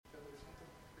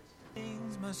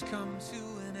must come to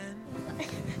an end.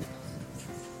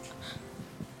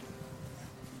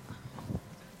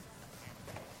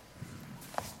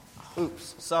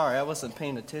 Oops, sorry, I wasn't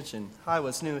paying attention. Hi,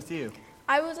 what's new with you?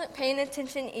 I wasn't paying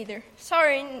attention either.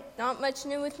 Sorry, not much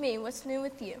new with me. What's new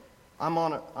with you? I'm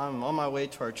on my way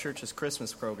to our church's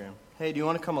Christmas program. Hey, do you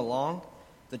want to come along?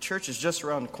 The church is just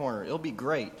around the corner. It'll be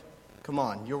great. Come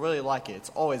on, you'll really like it. It's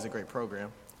always a great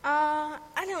program.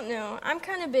 I don't know. I'm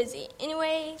kind of busy.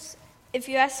 Anyways, if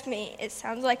you ask me, it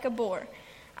sounds like a bore.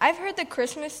 I've heard the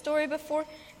Christmas story before.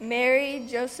 Mary,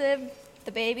 Joseph,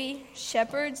 the baby,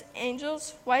 shepherds,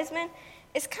 angels, wise men.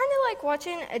 It's kind of like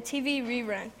watching a TV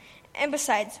rerun. And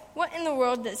besides, what in the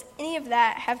world does any of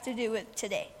that have to do with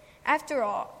today? After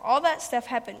all that stuff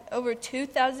happened over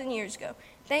 2,000 years ago.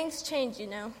 Things change, you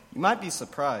know. You might be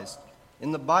surprised.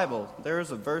 In the Bible, there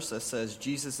is a verse that says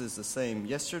Jesus is the same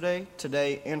yesterday,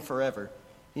 today, and forever.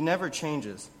 He never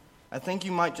changes. I think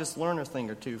you might just learn a thing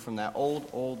or two from that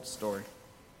old story.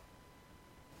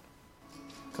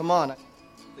 Come on,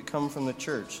 come from the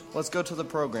church. Let's go to the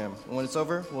program. And when it's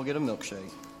over, we'll get a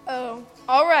milkshake. Oh,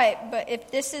 all right, but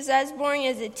if this is as boring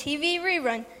as a TV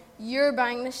rerun, you're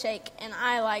buying the shake, and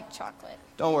I like chocolate.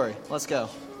 Don't worry, let's go.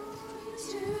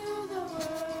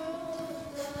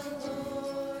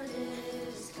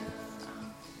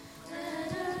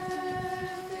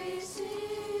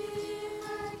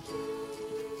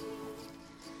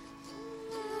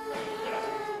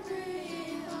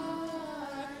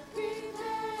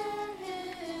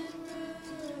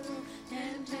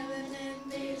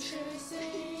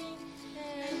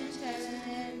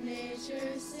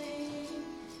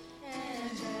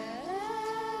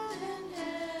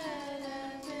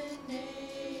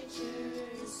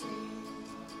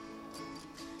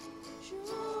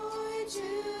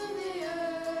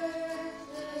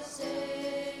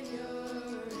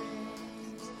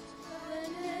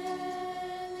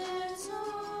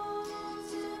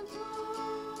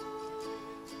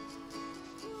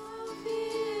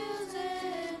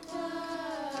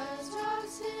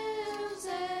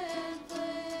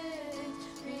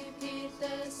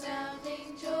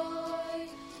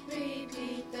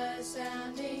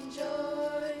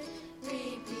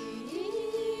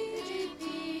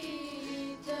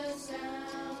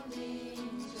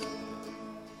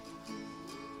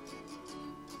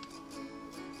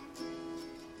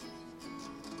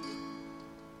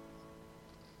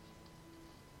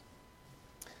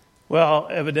 Well,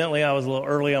 evidently I was a little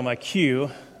early on my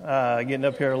cue, getting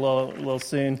up here a little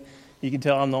soon. You can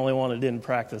tell I'm the only one that didn't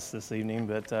practice this evening,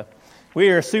 but we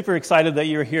are super excited that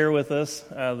you're here with us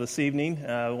this evening.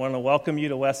 I want to welcome you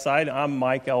to Westside. I'm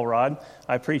Mike Elrod.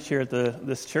 I preach here at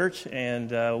this church,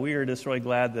 and we are just really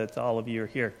glad that all of you are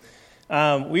here.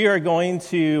 We are going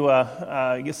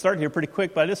to get started here pretty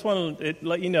quick, but I just want to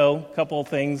let you know a couple of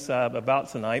things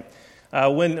about tonight.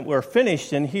 When we're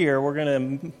finished in here, we're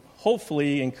going to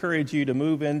hopefully encourage you to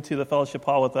move into the fellowship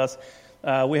hall with us.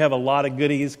 We have a lot of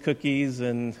goodies, cookies,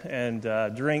 and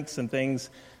drinks and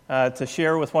things to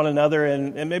share with one another,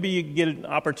 and maybe you get an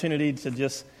opportunity to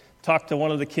just talk to one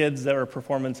of the kids that are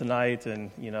performing tonight and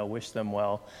wish them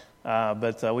well.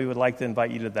 But we would like to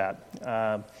invite you to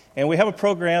that. And we have a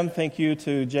program. Thank you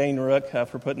to Jane Rook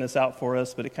for putting this out for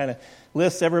us. But it kind of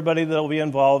lists everybody that will be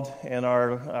involved in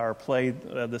our play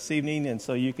this evening. And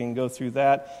so you can go through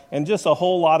that. And just a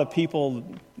whole lot of people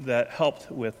that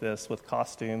helped with this, with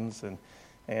costumes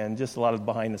and just a lot of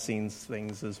behind-the-scenes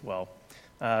things as well.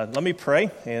 Let me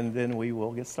pray, and then we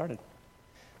will get started.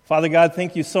 Father God,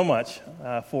 thank you so much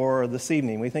for this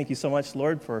evening. We thank you so much,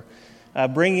 Lord, for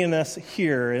bringing us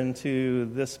here into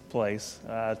this place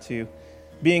to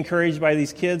be encouraged by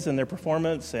these kids and their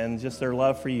performance and just their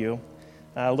love for you.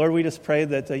 Lord, we just pray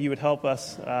that you would help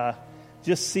us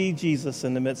just see Jesus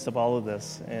in the midst of all of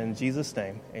this. In Jesus'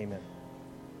 name, amen.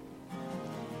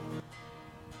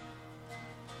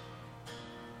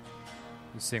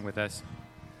 You sing with us.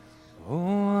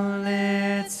 Oh,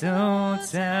 little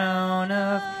town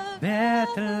of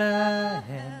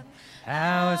Bethlehem,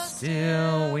 how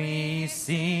still we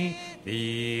see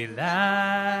thee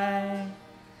lie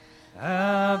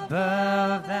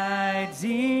above thy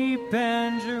deep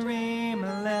and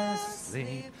dreamless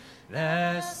sleep.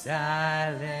 The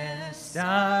silent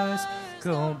stars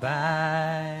go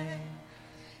by,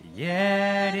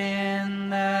 yet in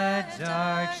the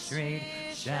dark street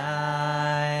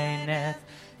shineth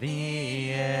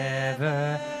the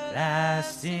everlasting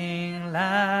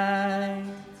light.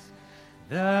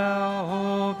 The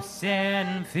hopes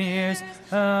and fears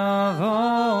of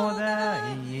all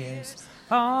the years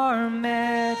are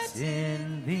met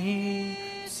in thee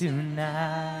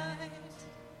tonight.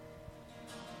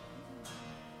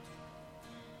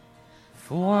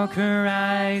 For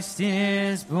Christ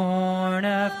is born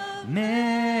of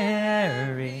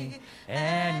Mary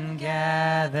and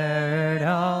gathered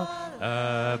all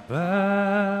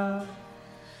above.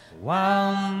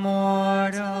 While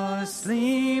mortals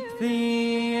sleep,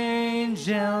 the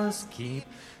angels keep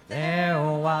their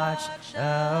watch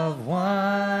of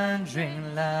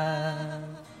wondering love.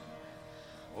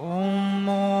 O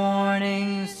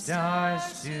morning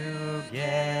stars together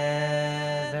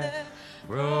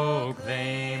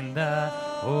proclaim the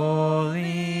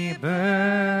holy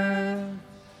birth,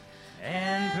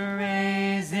 and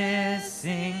praises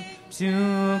sing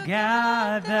to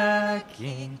God the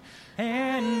King,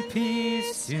 and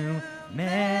peace to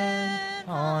men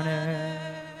on earth.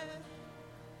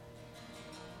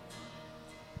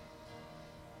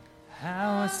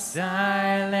 How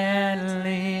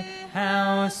silently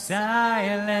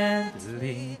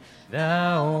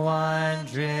the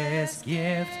wondrous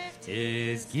gift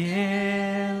is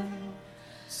given.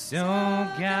 So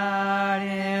God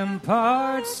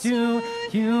imparts to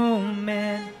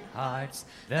human hearts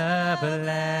the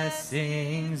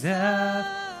blessings of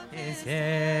his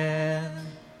hand.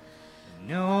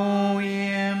 No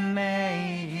ear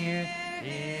may hear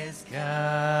his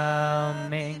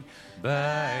coming,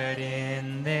 but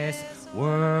in this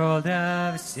world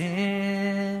of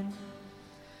sin,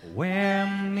 where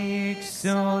meek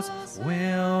souls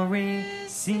will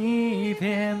receive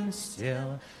him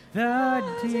still, the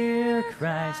dear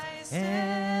Christ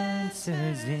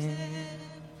answers in.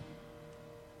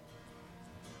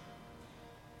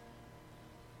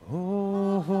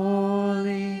 O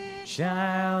holy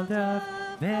child of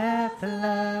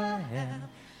Bethlehem,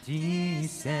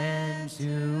 descend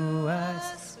to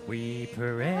us, we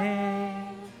pray.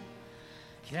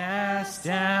 Cast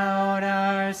out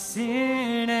our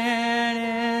sin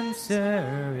and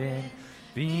enter in.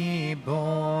 Be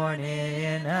born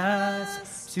in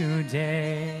us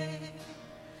today.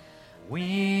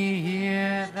 We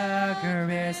hear the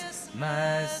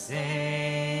Christmas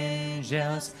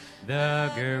angels, the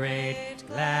great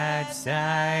glad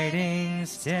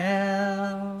tidings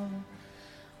tell.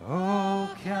 Oh,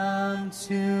 come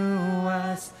to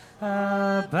us,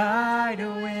 abide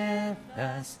with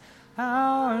us,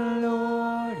 our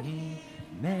Lord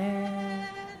Emmanuel.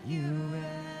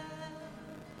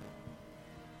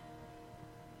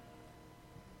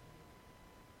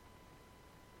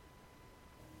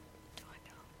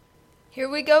 Here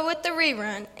we go with the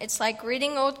rerun. It's like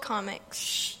reading old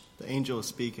comics. The angel is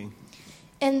speaking.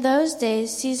 In those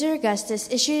days, Caesar Augustus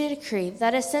issued a decree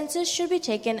that a census should be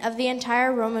taken of the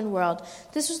entire Roman world.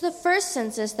 This was the first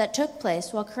census that took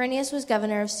place while Quirinius was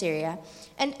governor of Syria,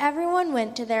 and everyone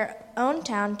went to their own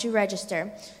town to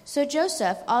register. So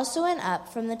Joseph also went up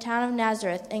from the town of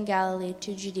Nazareth in Galilee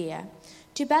to Judea,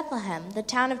 to Bethlehem, the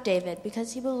town of David,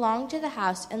 because he belonged to the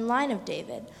house and line of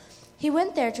David. He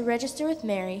went there to register with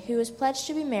Mary, who was pledged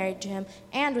to be married to him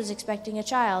and was expecting a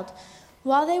child.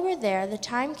 While they were there, the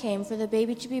time came for the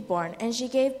baby to be born, and she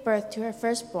gave birth to her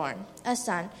firstborn, a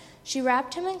son. She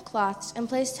wrapped him in cloths and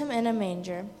placed him in a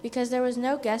manger, because there was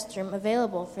no guest room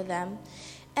available for them.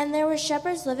 And there were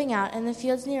shepherds living out in the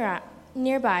fields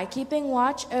nearby, keeping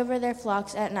watch over their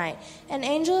flocks at night. An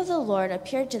angel of the Lord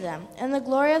appeared to them, and the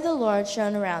glory of the Lord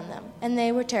shone around them, and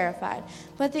they were terrified.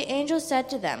 But the angel said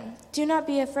to them, "Do not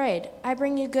be afraid. I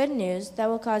bring you good news that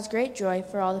will cause great joy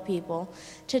for all the people.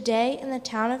 Today, in the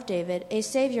town of David, a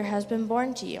Savior has been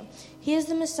born to you. He is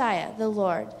the Messiah, the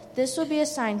Lord. This will be a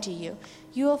sign to you.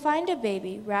 You will find a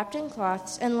baby wrapped in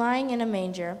cloths and lying in a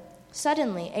manger."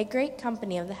 Suddenly, a great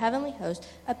company of the heavenly host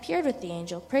appeared with the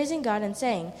angel, praising God and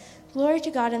saying, "Glory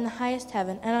to God in the highest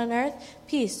heaven, and on earth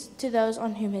peace to those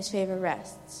on whom his favor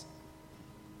rests."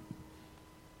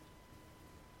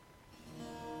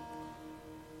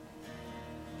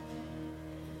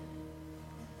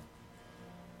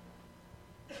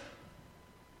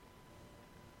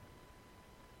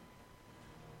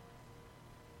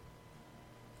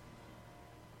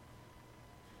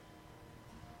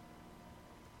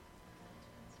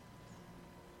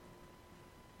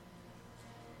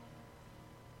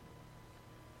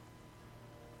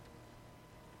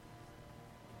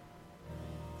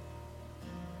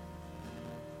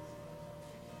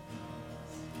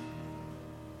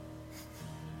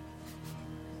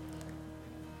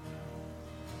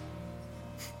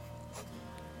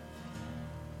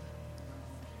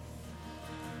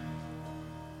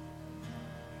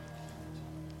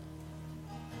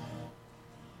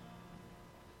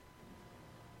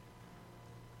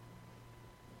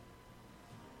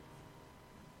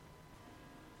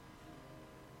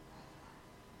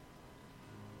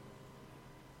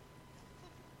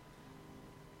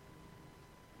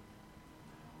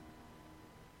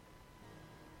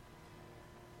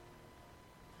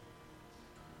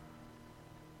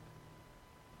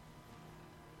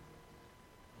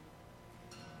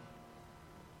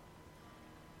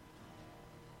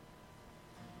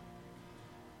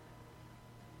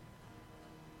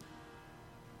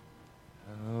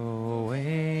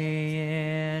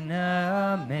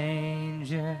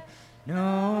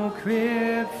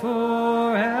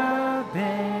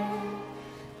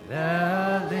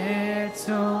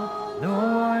 little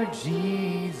Lord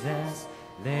Jesus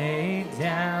laid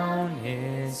down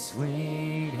his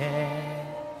sweet head.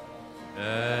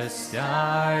 The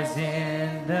stars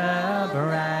in the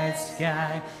bright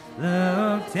sky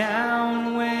looked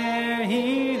down where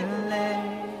he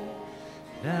lay.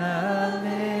 The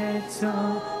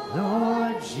little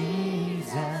Lord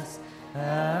Jesus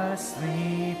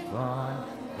asleep on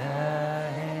the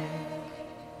hay.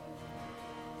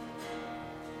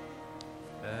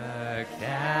 The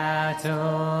cattle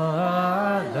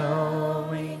are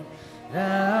lowing,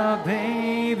 the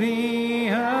baby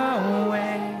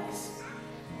awakes,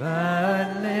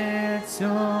 but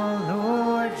little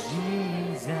Lord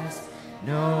Jesus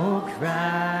no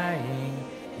crying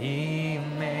he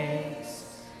makes.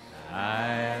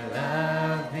 I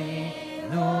love thee,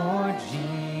 Lord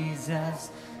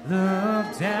Jesus,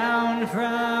 look down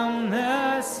from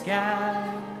the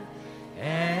sky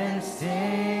and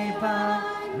stay by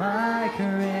my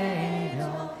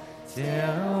cradle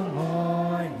till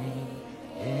morning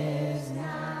is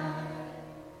nigh.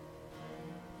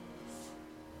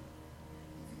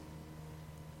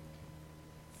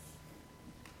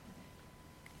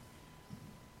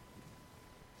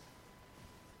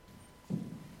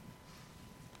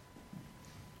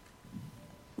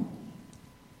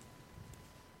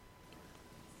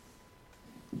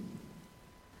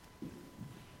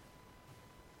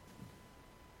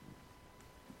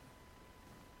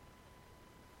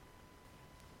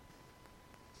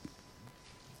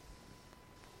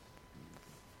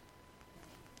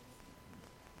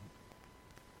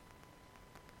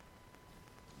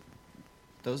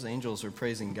 Those angels are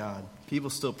praising God.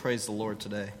 People still praise the Lord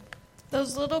today.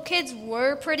 Those little kids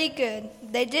were pretty good.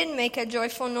 They did make a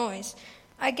joyful noise.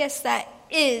 I guess that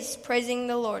is praising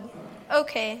the Lord.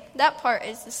 Okay, that part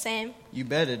is the same. You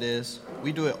bet it is.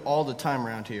 We do it all the time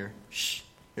around here. Shh,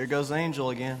 here goes the angel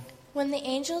again. When the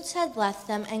angels had left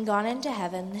them and gone into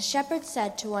heaven, the shepherds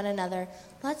said to one another,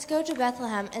 "Let's go to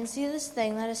Bethlehem and see this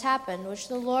thing that has happened, which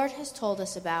the Lord has told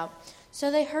us about." So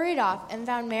they hurried off and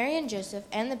found Mary and Joseph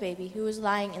and the baby who was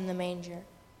lying in the manger.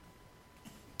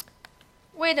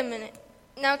 Wait a minute.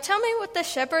 Now tell me what the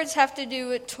shepherds have to do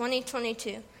with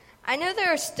 2022. I know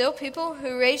there are still people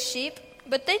who raise sheep,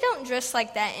 but they don't dress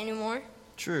like that anymore.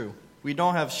 True. We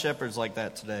don't have shepherds like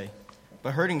that today.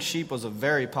 But herding sheep was a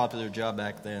very popular job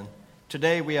back then.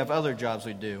 Today we have other jobs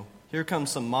we do. Here come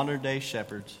some modern-day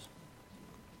shepherds.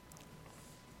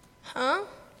 Huh?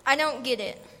 I don't get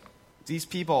it. These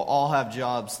people all have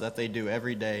jobs that they do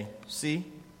every day. See,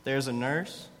 there's a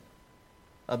nurse,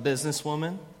 a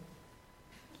businesswoman,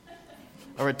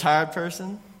 a retired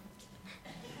person,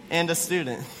 and a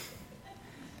student.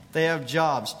 They have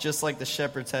jobs just like the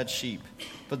shepherds had sheep.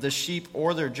 But the sheep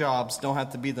or their jobs don't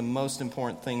have to be the most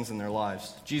important things in their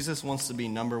lives. Jesus wants to be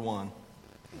number one.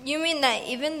 You mean that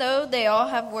even though they all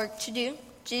have work to do,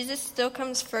 Jesus still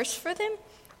comes first for them?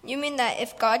 You mean that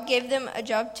if God gave them a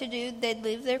job to do, they'd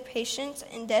leave their patients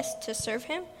and desks to serve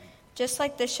him? Just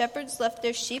like the shepherds left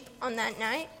their sheep on that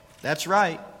night? That's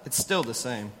right. It's still the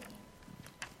same.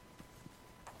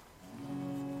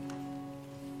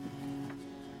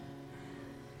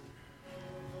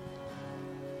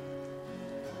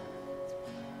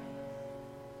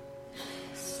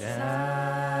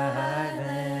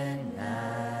 Silent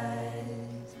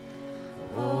night,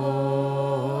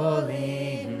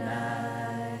 holy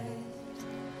night,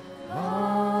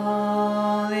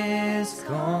 all is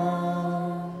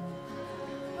calm,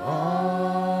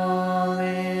 all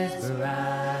is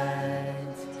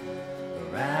bright,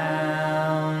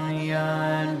 around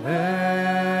yon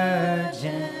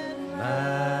virgin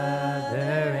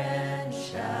mother and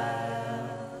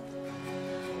child.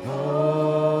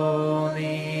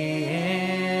 Holy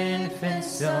infant,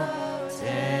 so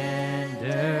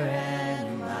tender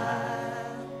and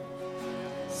mild,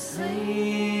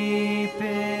 sleep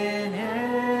in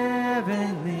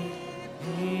heavenly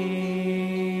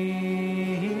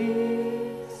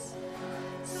peace,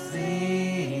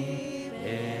 sleep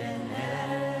in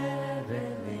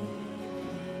heavenly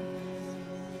peace.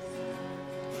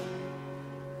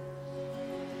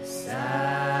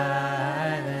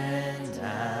 Silent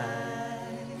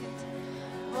night,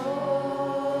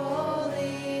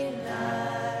 holy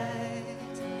night,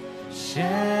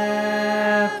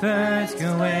 shepherds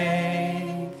can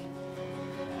wake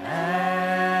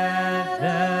at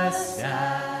the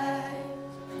sight.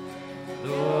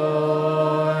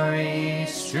 Glory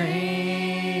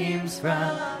streams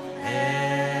from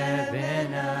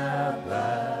heaven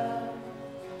above.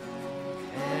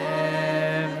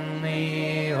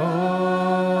 Heavenly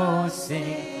hosts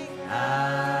sing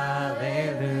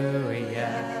hallelujah.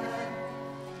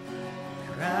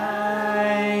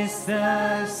 Christ Christ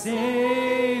the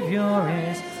Savior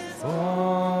is born.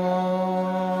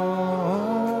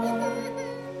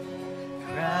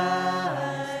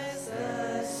 Christ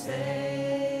the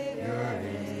Savior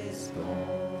is born.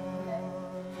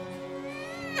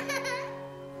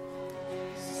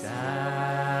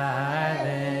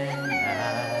 Silent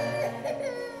night,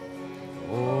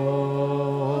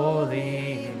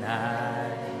 holy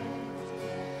night,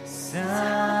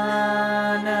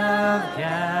 Son of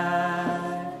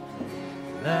God,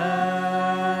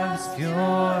 love's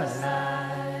pure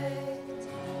light,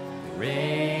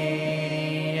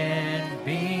 radiant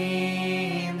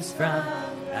beams from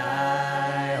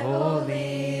thy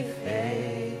holy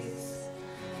face,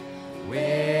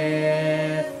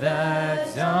 with the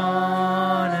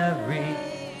dawn of redeeming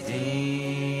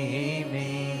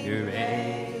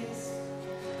grace.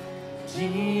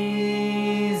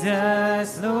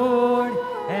 Jesus, Lord,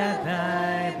 at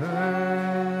thy birth.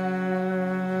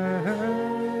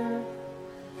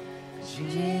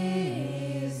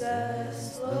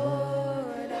 Jesus,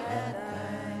 Lord, at thy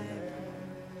birth.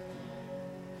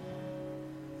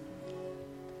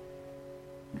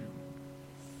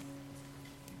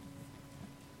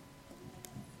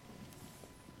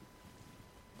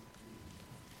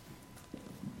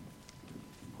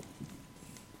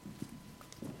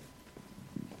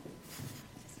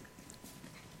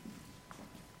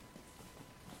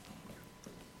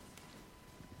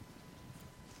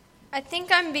 I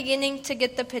think I'm beginning to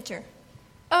get the picture.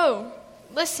 Oh,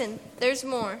 listen, there's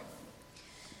more.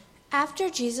 After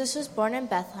Jesus was born in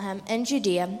Bethlehem in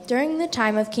Judea, during the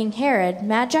time of King Herod,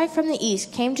 Magi from the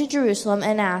east came to Jerusalem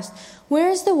and asked, "Where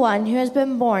is the one who has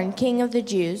been born King of the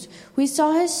Jews? We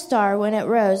saw his star when it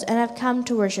rose and have come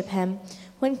to worship him."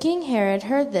 When King Herod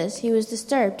heard this, he was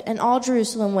disturbed, and all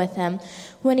Jerusalem with him.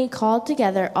 When he called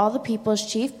together all the people's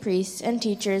chief priests and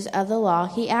teachers of the law,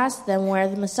 he asked them where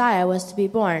the Messiah was to be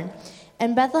born.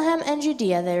 "In Bethlehem and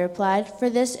Judea," they replied, "for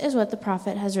this is what the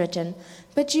prophet has written.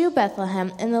 But you,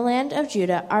 Bethlehem, in the land of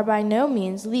Judah, are by no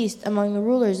means least among the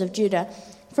rulers of Judah,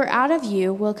 for out of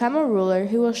you will come a ruler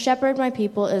who will shepherd my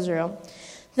people Israel."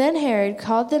 Then Herod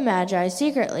called the Magi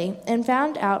secretly and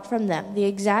found out from them the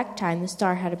exact time the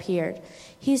star had appeared.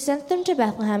 He sent them to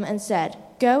Bethlehem and said,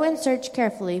 "Go and search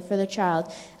carefully for the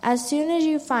child. As soon as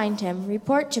you find him,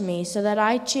 report to me so that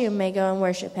I too may go and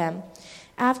worship him."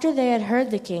 After they had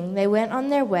heard the king, they went on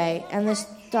their way, and the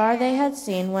star they had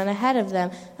seen went ahead of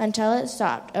them until it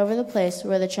stopped over the place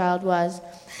where the child was.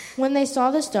 When they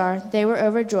saw the star, they were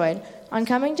overjoyed. On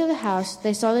coming to the house,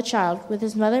 they saw the child with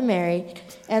his mother Mary,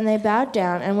 and they bowed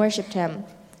down and worshipped him.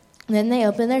 Then they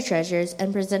opened their treasures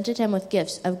and presented him with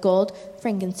gifts of gold,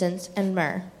 frankincense, and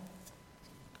myrrh.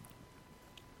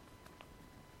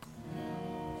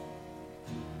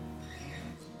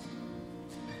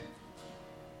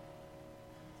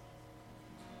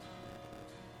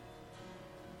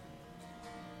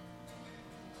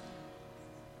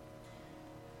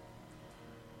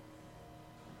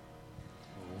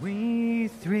 We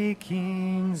three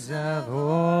kings of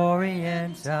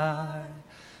Orient are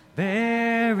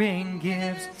bearing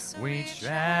gifts. We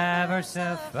traverse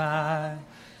afar,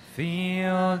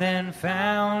 field and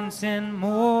fountain,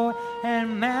 moor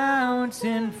and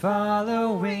mountain,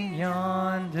 following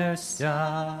yonder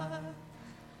star.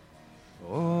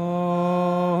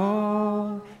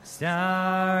 Oh,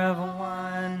 star of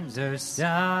wonder,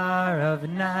 star of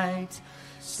night,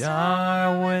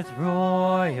 star with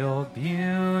royal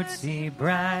beauty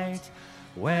bright,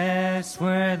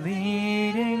 westward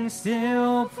leading,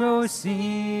 still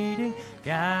proceeding,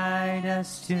 guide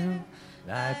us to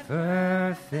thy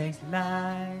perfect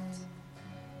light.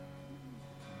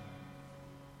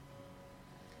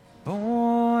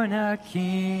 Born a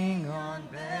king on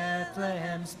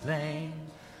Bethlehem's plain,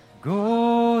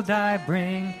 gold I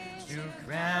bring to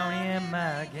crown him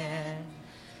again.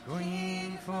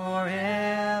 Queen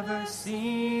forever,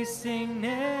 ceasing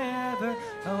never,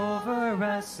 over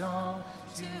us all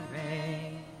to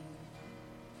reign.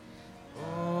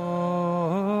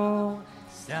 Oh,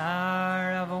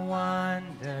 star of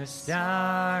wonder,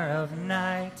 star of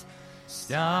night,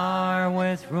 star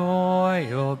with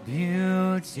royal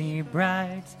beauty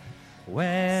bright,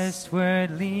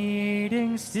 westward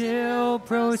leading, still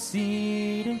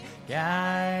proceeding,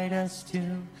 guide us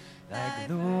to thy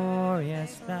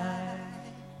glorious light.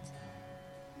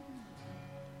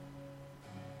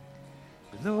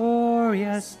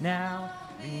 Glorious now,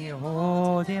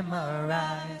 behold him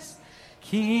arise,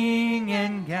 King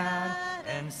and God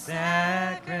and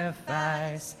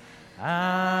sacrifice.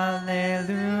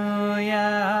 Alleluia,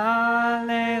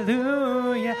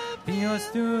 alleluia, peals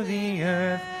through the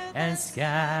earth and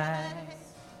skies.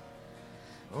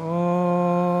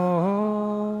 Oh,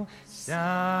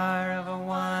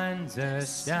 shines a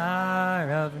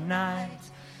star of night,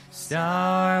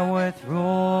 star with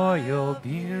royal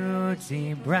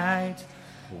beauty bright,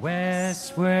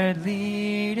 westward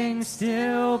leading,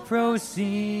 still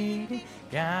proceeding,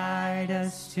 guide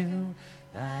us to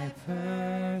thy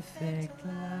perfect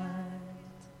light.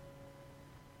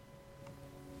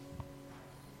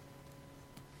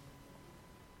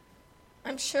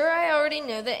 I'm sure I already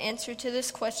know the answer to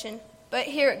this question, but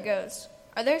here it goes.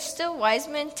 Are there still wise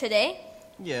men today?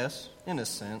 Yes, in a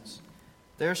sense.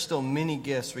 There are still many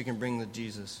gifts we can bring to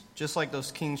Jesus, just like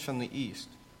those kings from the east.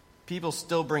 People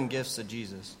still bring gifts to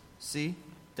Jesus. See,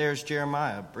 there's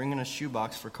Jeremiah bringing a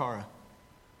shoebox for Kara.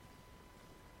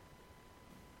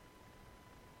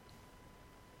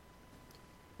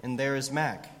 And there is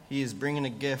Mac. He is bringing a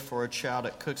gift for a child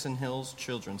at Cookson Hills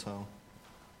Children's Home.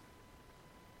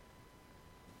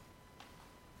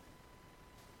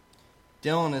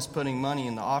 Dylan is putting money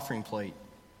in the offering plate.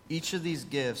 Each of these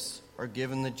gifts are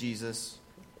given to Jesus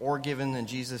or given in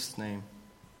Jesus' name.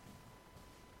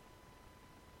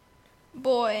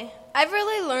 Boy, I've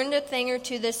really learned a thing or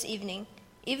two this evening.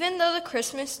 Even though the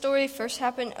Christmas story first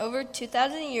happened over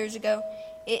 2,000 years ago,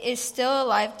 it is still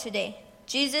alive today.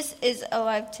 Jesus is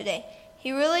alive today.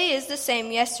 He really is the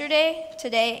same yesterday,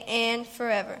 today, and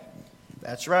forever.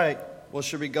 That's right. Well,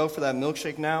 should we go for that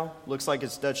milkshake now? Looks like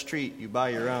it's Dutch treat. You buy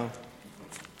your own.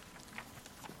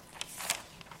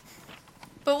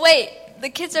 But wait, the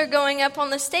kids are going up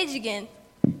on the stage again.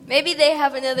 Maybe they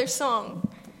have another song.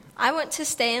 I want to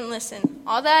stay and listen.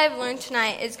 All that I've learned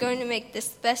tonight is going to make this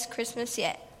the best Christmas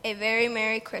yet. A very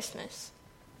Merry Christmas.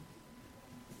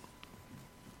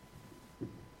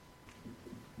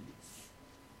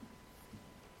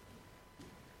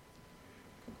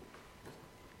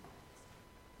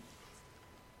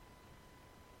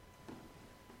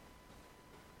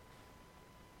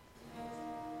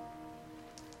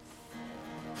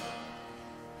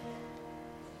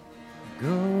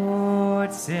 Go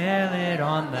tell it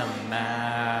on the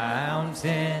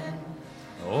mountain,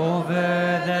 over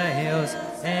the hills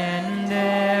and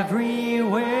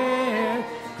everywhere.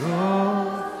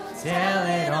 Go tell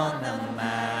it on the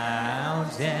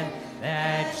mountain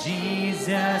that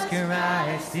Jesus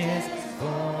Christ is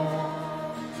born.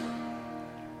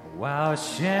 While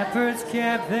shepherds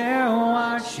kept their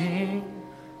watching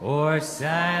o'er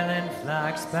silent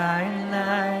flocks by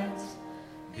night,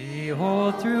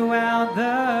 behold, throughout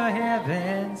the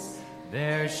heavens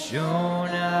there shone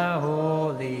a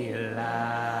holy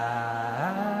light.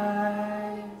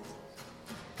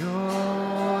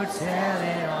 Go tell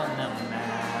it on the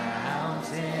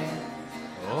mountain,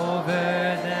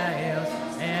 over the hills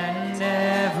and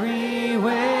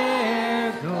everywhere.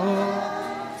 Go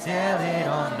tell it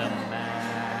on the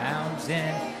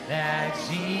mountain that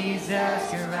Jesus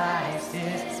Christ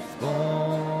is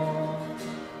born.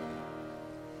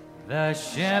 The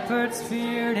shepherds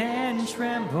feared and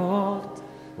trembled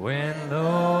when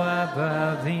low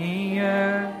above the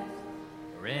earth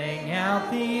rang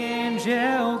out the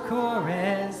angel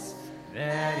chorus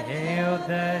that hailed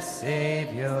the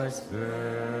Savior's birth.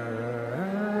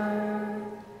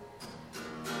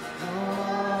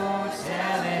 Oh,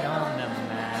 tell it on the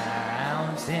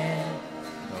mountain,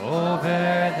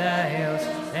 over the hills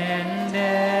and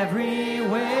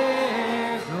everywhere.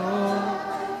 Go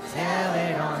tell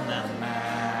it on the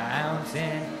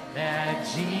mountain that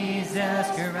Jesus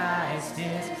Christ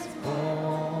is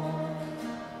born.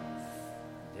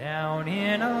 Down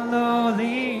in a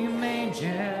lowly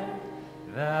manger,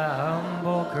 the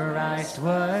humble Christ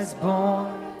was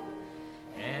born,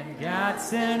 and God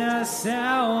sent us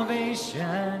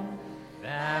salvation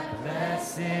that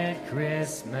blessed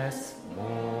Christmas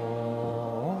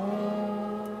morn.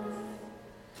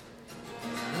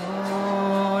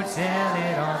 Oh, tell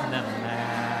it on the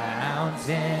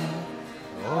mountain,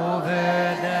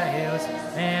 over the hills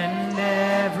and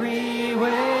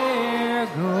everywhere.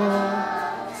 Go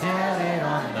tell it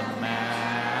on the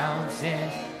mountain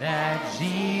that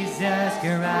Jesus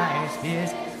Christ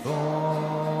is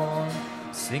born.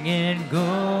 Singing,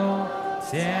 go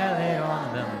tell it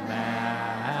on the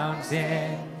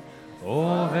mountain,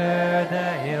 over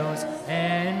the hills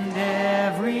and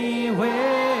everywhere.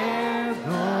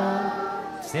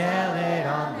 Go tell it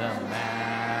on the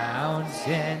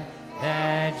mountain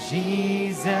that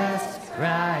Jesus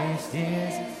Christ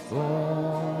is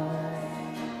born.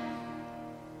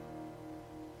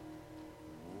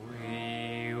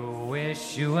 We wish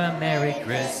you a Merry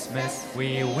Christmas.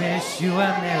 We wish you a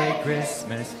Merry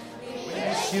Christmas. We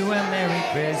wish you a Merry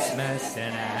Christmas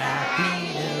and a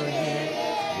Happy New Year.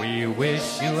 We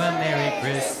wish you a Merry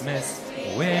Christmas.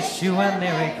 Wish you a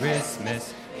Merry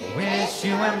Christmas. wish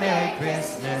you a Merry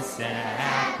Christmas and a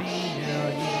Happy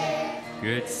New Year.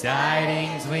 Good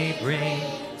tidings we bring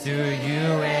to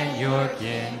you and your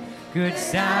kin. Good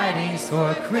tidings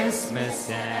for Christmas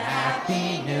and a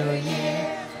Happy New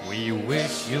Year. We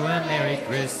wish you a Merry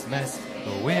Christmas.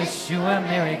 Wish you a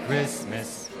Merry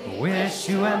Christmas. Wish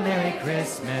you a Merry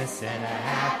Christmas and a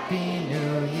Happy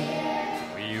New Year.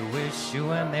 We wish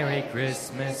you a Merry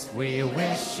Christmas. We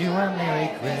wish you a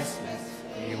Merry Christmas.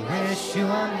 We wish you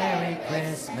a Merry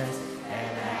Christmas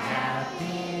and a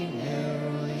Happy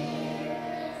New Year.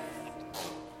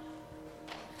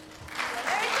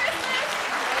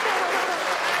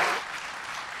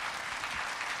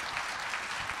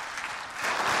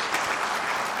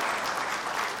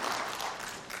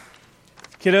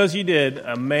 Kiddos, you did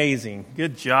amazing.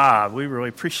 Good job. We really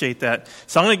appreciate that.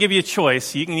 So I'm going to give you a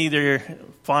choice. You can either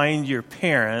find your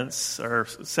parents or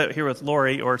sit here with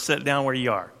Lori or sit down where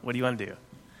you are. What do you want to do?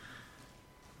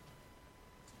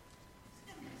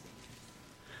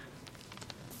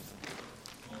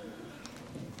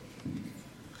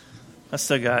 I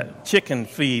still got chicken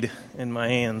feed in my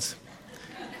hands.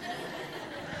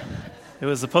 It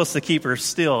was supposed to keep her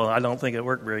still. I don't think it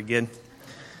worked very good.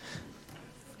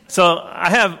 So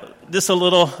I have just a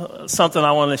little something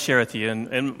I want to share with you.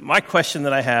 And my question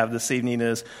that I have this evening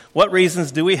is, what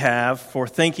reasons do we have for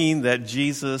thinking that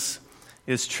Jesus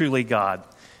is truly God?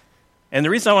 And the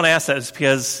reason I want to ask that is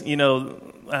because,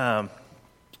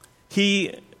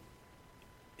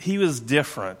 he was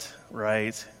different,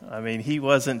 right? I mean, he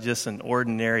wasn't just an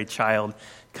ordinary child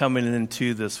coming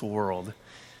into this world.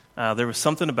 There was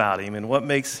something about him and what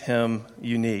makes him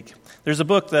unique. There's a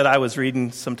book that I was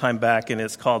reading some time back, and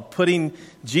it's called Putting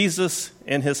Jesus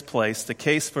in His Place, The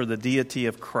Case for the Deity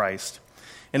of Christ.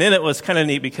 And in it was kind of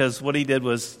neat because what he did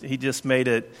was he just made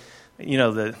it,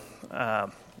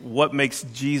 what makes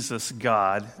Jesus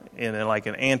God in like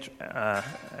an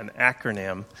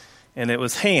acronym. And it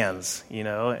was HANDS,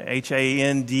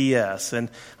 HANDS. And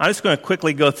I'm just going to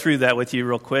quickly go through that with you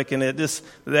real quick. And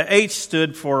the H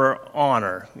stood for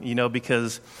honor,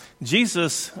 because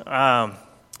Jesus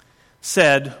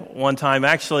said one time,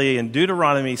 actually in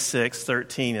Deuteronomy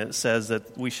 6:13, it says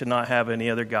that we should not have any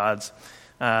other gods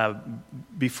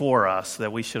before us,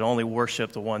 that we should only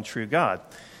worship the one true God.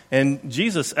 And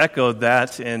Jesus echoed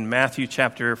that in Matthew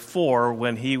chapter 4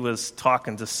 when he was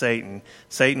talking to Satan.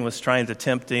 Satan was trying to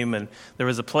tempt him, and there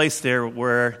was a place there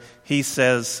where he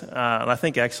says, and I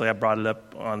think actually I brought it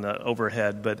up on the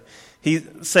overhead, but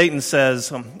Satan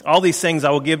says, all these things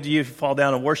I will give to you if you fall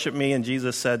down and worship me. And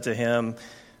Jesus said to him,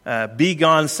 be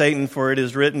gone, Satan, for it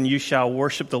is written, you shall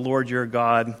worship the Lord your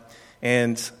God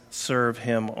and serve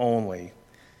him only.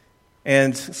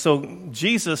 And so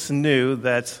Jesus knew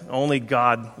that only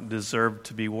God deserved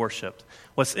to be worshiped.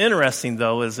 What's interesting,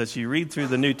 though, is that you read through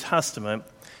the New Testament,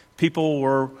 people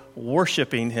were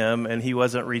worshiping him and he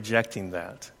wasn't rejecting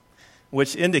that,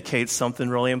 which indicates something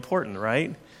really important,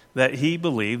 right? That he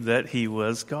believed that he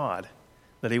was God,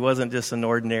 that he wasn't just an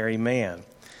ordinary man.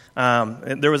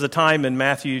 And there was a time in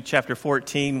Matthew chapter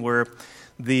 14 where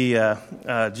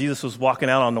Jesus was walking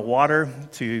out on the water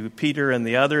to Peter and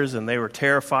the others, and they were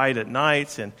terrified at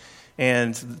night.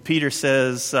 And Peter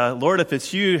says, Lord, if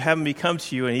it's you, have me come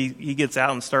to you. And he gets out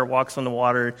and walks on the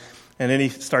water, and then he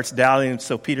starts doubting.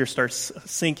 So Peter starts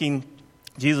sinking.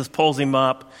 Jesus pulls him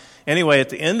up. Anyway, at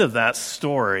the end of that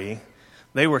story,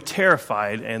 they were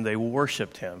terrified, and they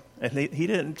worshiped him. And he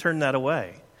didn't turn that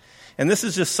away. And this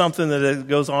is just something that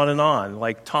goes on,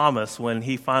 like Thomas when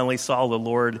he finally saw the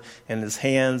Lord in his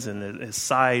hands and his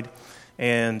side,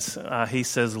 and he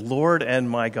says, Lord and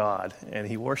my God, and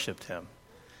he worshiped him.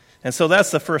 And so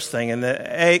that's the first thing. And the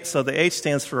H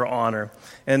stands for honor,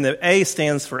 and the A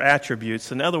stands for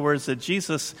attributes. In other words, that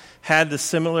Jesus had the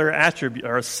same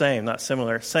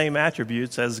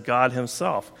attributes as God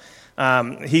himself.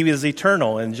 He was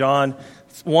eternal. In John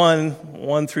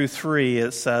 1:1-3,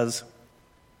 it says,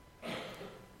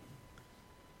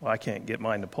 well, I can't get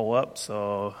mine to pull up,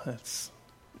 so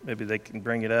maybe they can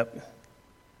bring it up.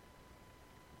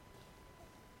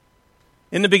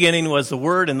 In the beginning was the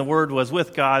Word, and the Word was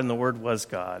with God, and the Word was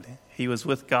God. He was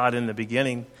with God in the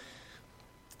beginning.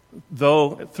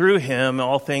 Though through him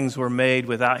all things were made,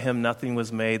 without him nothing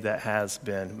was made that has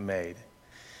been made.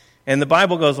 And the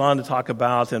Bible goes on to talk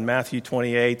about in Matthew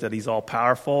 28 that he's all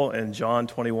powerful, in John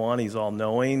 21 he's all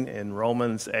knowing, in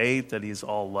Romans 8 that he's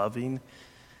all loving.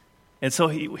 And so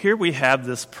here we have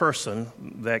this person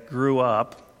that grew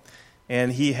up,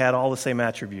 and he had all the same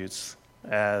attributes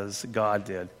as God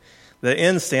did. The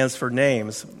N stands for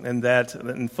names, and that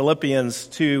in Philippians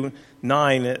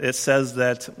 2:9, it says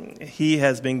that he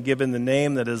has been given the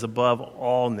name that is above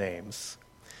all names.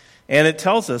 And it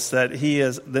tells us that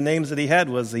the names that he had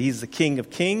was he's the King of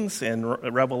Kings in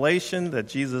Revelation, that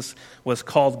Jesus was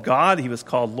called God, he was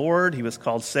called Lord, he was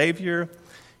called Savior,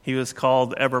 he was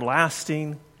called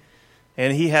Everlasting,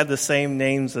 and he had the same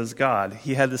names as God.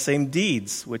 He had the same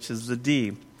deeds, which is the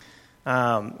D.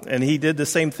 And he did the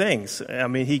same things. I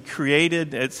mean, he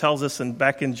created, it tells us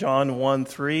back in John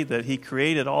 1:3 that he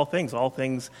created all things. All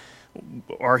things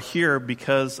are here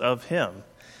because of him.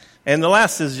 And the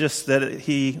last is just that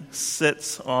he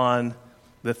sits on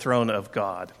the throne of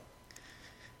God.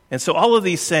 And so all of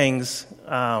these things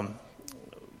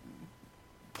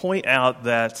point out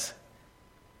that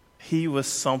he was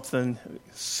something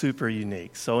super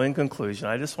unique. So in conclusion,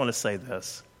 I just want to say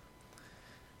this,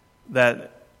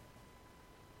 that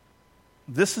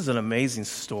this is an amazing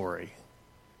story.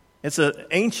 It's an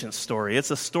ancient story. It's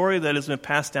a story that has been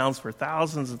passed down for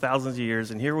thousands and thousands of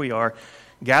years, and here we are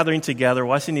gathering together,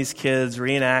 watching these kids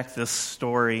reenact this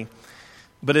story.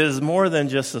 But it is more than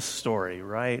just a story,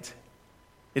 right?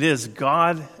 It is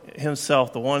God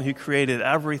himself, the one who created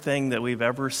everything that we've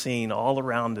ever seen all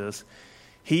around us.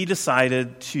 He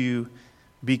decided to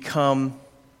become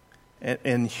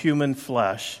in human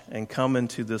flesh and come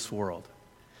into this world.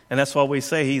 And that's why we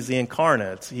say he's the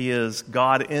incarnate. He is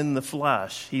God in the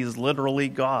flesh. He is literally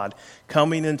God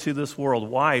coming into this world.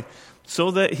 Why?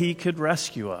 So that he could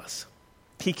rescue us.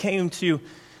 He came to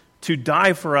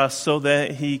die for us so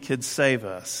that he could save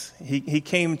us. He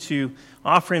came to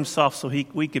offer himself so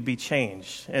we could be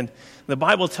changed. And the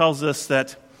Bible tells us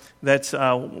that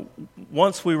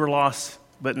once we were lost,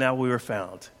 but now we were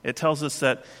found. It tells us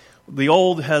that the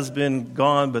old has been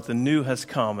gone, but the new has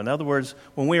come. In other words,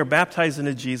 when we are baptized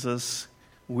into Jesus,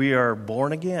 we are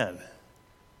born again.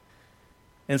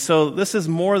 And so this is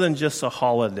more than just a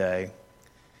holiday.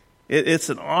 It's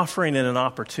an offering and an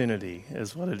opportunity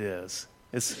is what it is.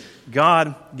 It's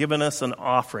God giving us an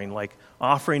offering, like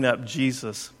offering up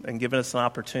Jesus and giving us an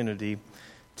opportunity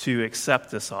to accept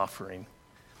this offering.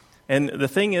 And the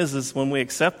thing is when we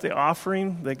accept the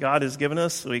offering that God has given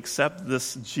us, we accept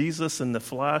this Jesus in the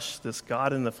flesh, this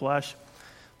God in the flesh,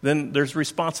 then there's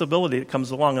responsibility that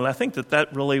comes along. And I think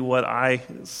that really what I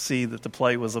see that the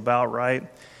play was about, right?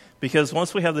 Because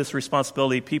once we have this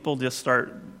responsibility, people just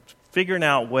start figuring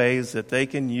out ways that they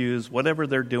can use whatever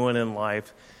they're doing in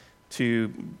life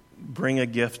to bring a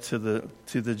gift to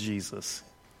the Jesus,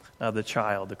 the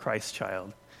child, the Christ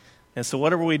child. And so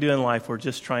whatever we do in life, we're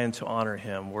just trying to honor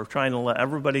him. We're trying to let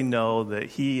everybody know that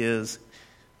he is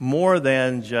more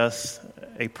than just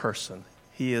a person.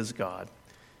 He is God.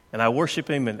 And I worship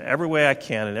him in every way I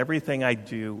can in everything I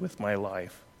do with my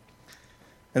life.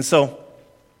 And so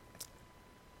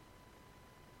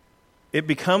it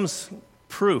becomes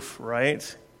proof,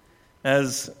 right?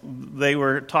 As they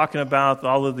were talking about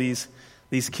all of these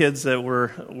kids that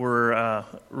were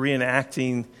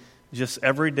reenacting just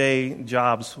everyday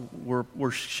jobs,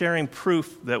 we're sharing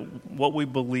proof that what we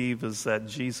believe is that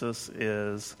Jesus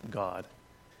is God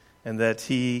and that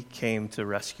he came to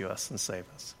rescue us and save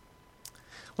us.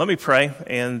 Let me pray,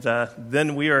 and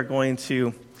then we are going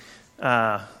to,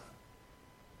 I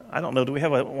don't know, do we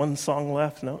have one song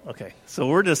left? No? Okay. So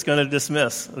we're just going to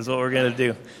dismiss is what we're going to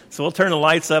do. So we'll turn the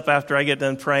lights up after I get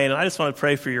done praying. And I just want to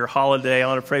pray for your holiday. I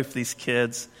want to pray for these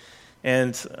kids.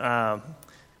 And I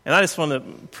just want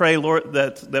to pray, Lord,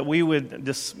 that we would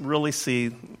just really see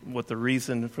what the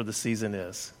reason for the season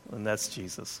is. And that's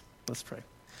Jesus. Let's pray.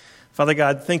 Father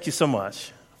God, thank you so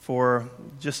much for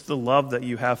just the love that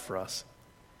you have for us.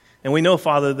 And we know,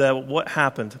 Father, that what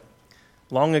happened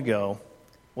long ago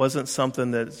wasn't something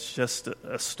that's just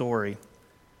a story.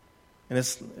 And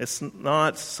it's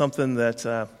not something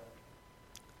that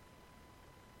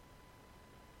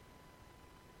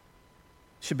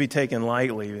should be taken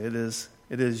lightly. It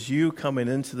is you coming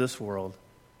into this world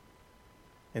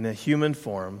in a human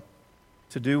form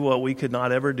to do what we could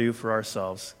not ever do for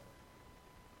ourselves.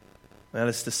 That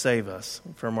is to save us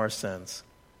from our sins.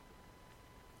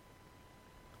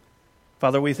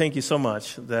 Father, we thank you so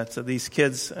much that these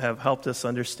kids have helped us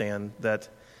understand that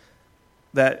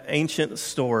ancient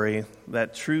story,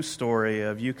 that true story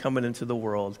of you coming into the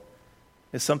world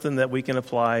is something that we can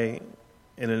apply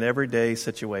in an everyday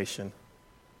situation.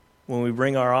 When we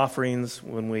bring our offerings,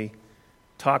 when we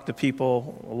talk to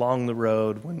people along the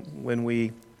road, when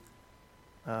we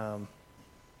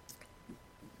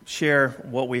share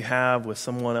what we have with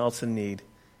someone else in need,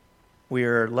 we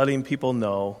are letting people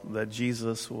know that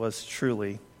Jesus was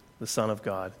truly the Son of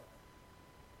God.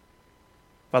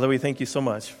 Father, we thank you so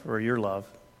much for your love.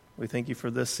 We thank you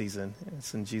for this season.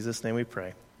 It's in Jesus' name we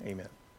pray. Amen.